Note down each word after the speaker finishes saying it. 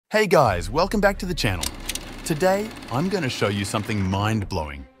Hey guys, welcome back to the channel. Today, I'm going to show you something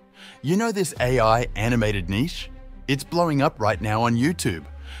mind-blowing. You know this AI animated niche? It's blowing up right now on YouTube.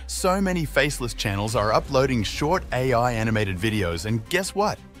 So many faceless channels are uploading short AI animated videos, and guess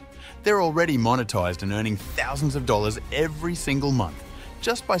what? They're already monetized and earning thousands of dollars every single month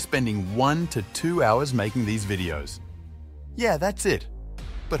just by spending 1 to 2 hours making these videos. Yeah, that's it.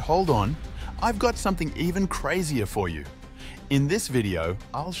 But hold on, I've got something even crazier for you. In this video,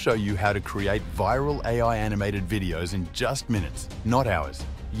 I'll show you how to create viral AI animated videos in just minutes, not hours.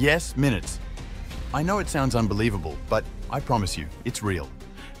 Yes, minutes. I know it sounds unbelievable, but I promise you, it's real.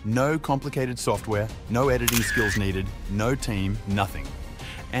 No complicated software, no editing skills needed, no team, nothing.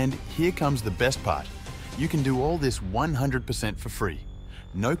 And here comes the best part. You can do all this 100% for free.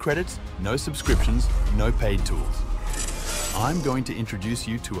 No credits, no subscriptions, no paid tools. I'm going to introduce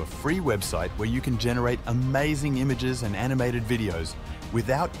you to a free website where you can generate amazing images and animated videos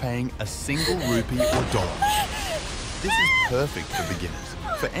without paying a single rupee or dollar. This is perfect for beginners,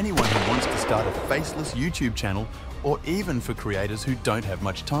 for anyone who wants to start a faceless YouTube channel, or even for creators who don't have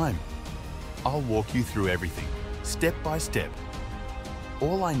much time. I'll walk you through everything, step by step.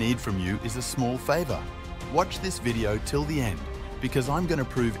 All I need from you is a small favor. Watch this video till the end, because I'm going to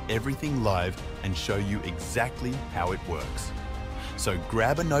prove everything live and show you exactly how it works. So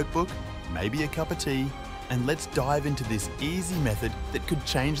grab a notebook, maybe a cup of tea, and let's dive into this easy method that could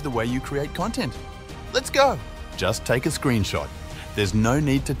change the way you create content. Let's go! Just take a screenshot. There's no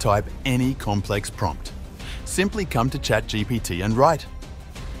need to type any complex prompt. Simply come to ChatGPT and write,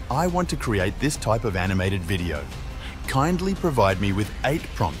 "I want to create this type of animated video. Kindly provide me with 8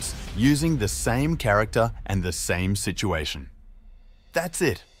 prompts using the same character and the same situation." That's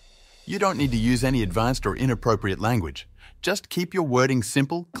it. You don't need to use any advanced or inappropriate language. Just keep your wording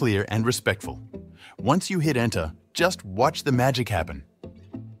simple, clear, and respectful. Once you hit enter, just watch the magic happen.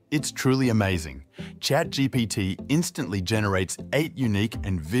 It's truly amazing. ChatGPT instantly generates 8 unique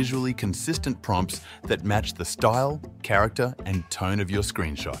and visually consistent prompts that match the style, character, and tone of your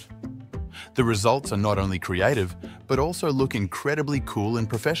screenshot. The results are not only creative, but also look incredibly cool and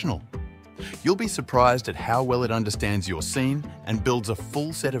professional. You'll be surprised at how well it understands your scene and builds a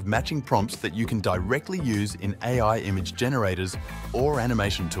full set of matching prompts that you can directly use in AI image generators or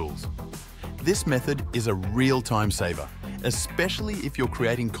animation tools. This method is a real time saver, especially if you're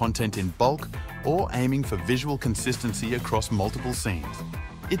creating content in bulk or aiming for visual consistency across multiple scenes.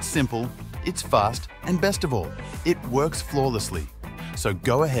 It's simple, it's fast, and best of all, it works flawlessly. So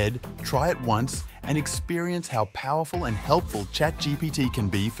go ahead, try it once, and experience how powerful and helpful ChatGPT can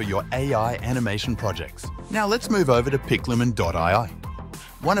be for your AI animation projects. Now let's move over to Pikmon.ai,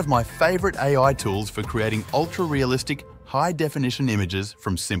 one of my favorite AI tools for creating ultra-realistic, high-definition images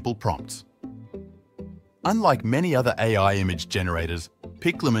from simple prompts. Unlike many other AI image generators,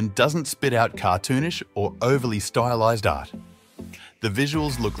 Pikmon doesn't spit out cartoonish or overly stylized art. The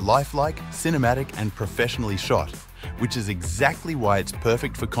visuals look lifelike, cinematic, and professionally shot, which is exactly why it's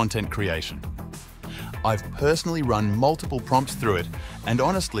perfect for content creation. I've personally run multiple prompts through it, and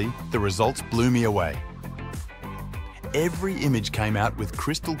honestly, the results blew me away. Every image came out with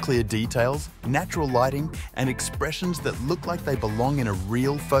crystal clear details, natural lighting, and expressions that look like they belong in a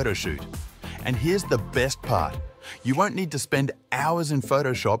real photo shoot. And here's the best part. You won't need to spend hours in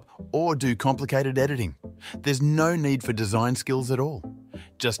Photoshop or do complicated editing. There's no need for design skills at all.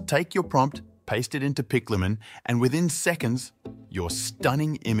 Just take your prompt, paste it into Pikmon, and within seconds, your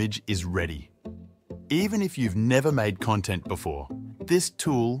stunning image is ready. Even if you've never made content before, this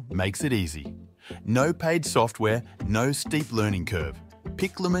tool makes it easy. No paid software, no steep learning curve.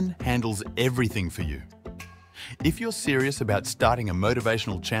 Pikmon handles everything for you. If you're serious about starting a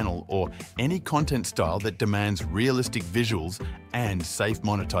motivational channel or any content style that demands realistic visuals and safe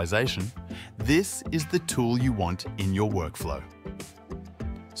monetization, this is the tool you want in your workflow.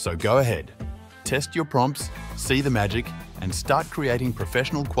 So go ahead, test your prompts, see the magic, and start creating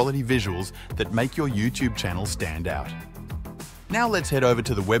professional quality visuals that make your YouTube channel stand out. Now let's head over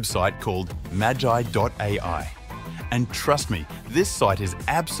to the website called Magiai.ai. And trust me, this site is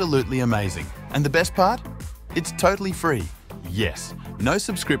absolutely amazing. And the best part? It's totally free. Yes, no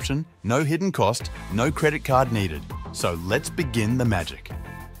subscription, no hidden cost, no credit card needed. So let's begin the magic.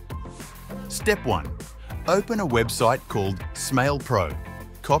 Step 1. Open a website called Smail Pro.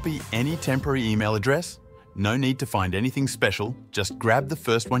 Copy any temporary email address. No need to find anything special, just grab the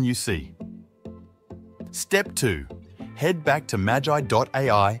first one you see. Step 2. Head back to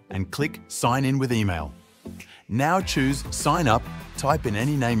Magiai.ai and click Sign in with email. Now choose Sign Up, type in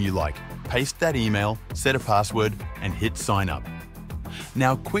any name you like, paste that email, set a password, and hit Sign Up.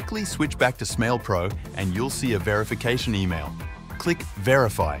 Now quickly switch back to Smail Pro and you'll see a verification email. Click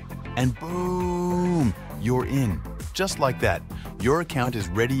Verify, and boom, you're in. Just like that, your account is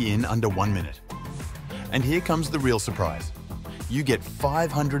ready in under 1 minute. And here comes the real surprise. You get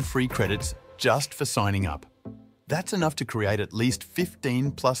 500 free credits just for signing up. That's enough to create at least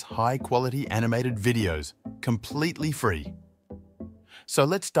 15 plus high-quality animated videos, completely free. So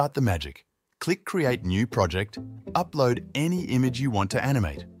let's start the magic. Click Create New Project, upload any image you want to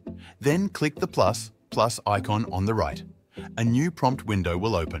animate. Then click the plus icon on the right. A new prompt window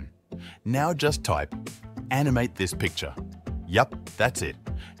will open. Now just type, animate this picture. Yup, that's it.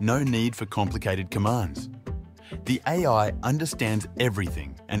 No need for complicated commands. The AI understands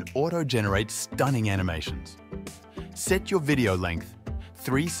everything and auto-generates stunning animations. Set your video length.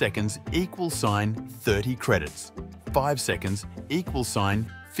 3 seconds =, 30 credits. 5 seconds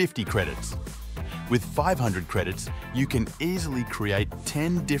 =, 50 credits. With 500 credits, you can easily create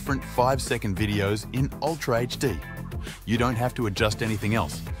 10 different 5-second videos in Ultra HD. You don't have to adjust anything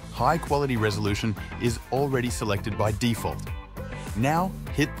else. High-quality resolution is already selected by default. Now,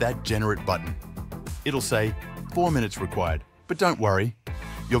 hit that Generate button. It'll say 4 minutes required, but don't worry.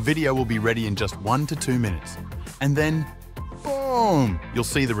 Your video will be ready in just 1 to 2 minutes. And then, boom, you'll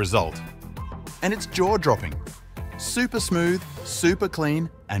see the result. And it's jaw-dropping. Super smooth, super clean,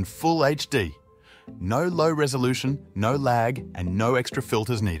 and full HD. No low resolution, no lag, and no extra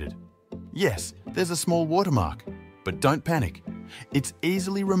filters needed. Yes, there's a small watermark, but don't panic. It's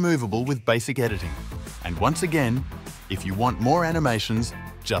easily removable with basic editing. And once again, if you want more animations,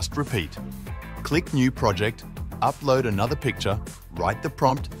 just repeat. Click New Project, upload another picture, write the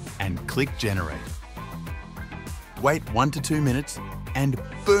prompt, and click Generate. Wait 1 to 2 minutes, and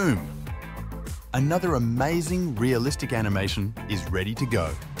boom! Another amazing, realistic animation is ready to go.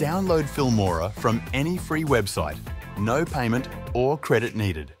 Download Filmora from any free website. No payment or credit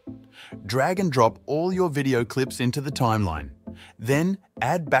needed. Drag and drop all your video clips into the timeline. Then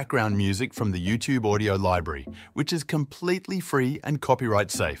add background music from the YouTube audio library, which is completely free and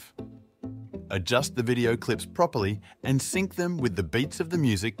copyright safe. Adjust the video clips properly and sync them with the beats of the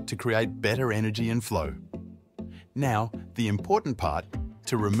music to create better energy and flow. Now, the important part.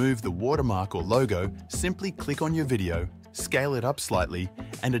 To remove the watermark or logo, simply click on your video, scale it up slightly,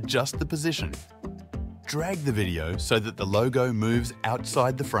 and adjust the position. Drag the video so that the logo moves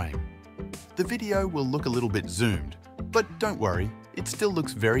outside the frame. The video will look a little bit zoomed, but don't worry, it still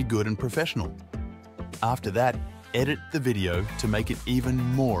looks very good and professional. After that, edit the video to make it even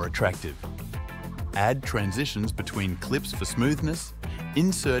more attractive. Add transitions between clips for smoothness,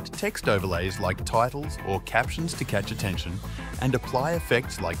 insert text overlays like titles or captions to catch attention, and apply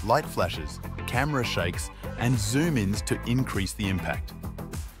effects like light flashes, camera shakes, and zoom-ins to increase the impact.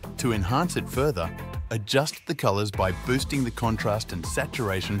 To enhance it further, adjust the colors by boosting the contrast and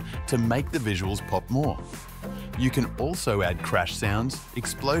saturation to make the visuals pop more. You can also add crash sounds,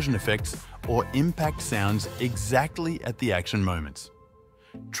 explosion effects, or impact sounds exactly at the action moments.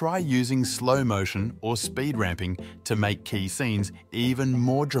 Try using slow motion or speed ramping to make key scenes even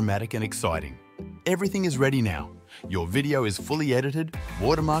more dramatic and exciting. Everything is ready now. Your video is fully edited,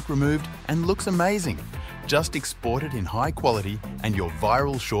 watermark removed, and looks amazing. Just export it in high quality and your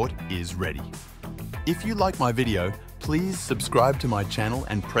viral short is ready. If you like my video, please subscribe to my channel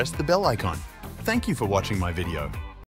and press the bell icon. Thank you for watching my video.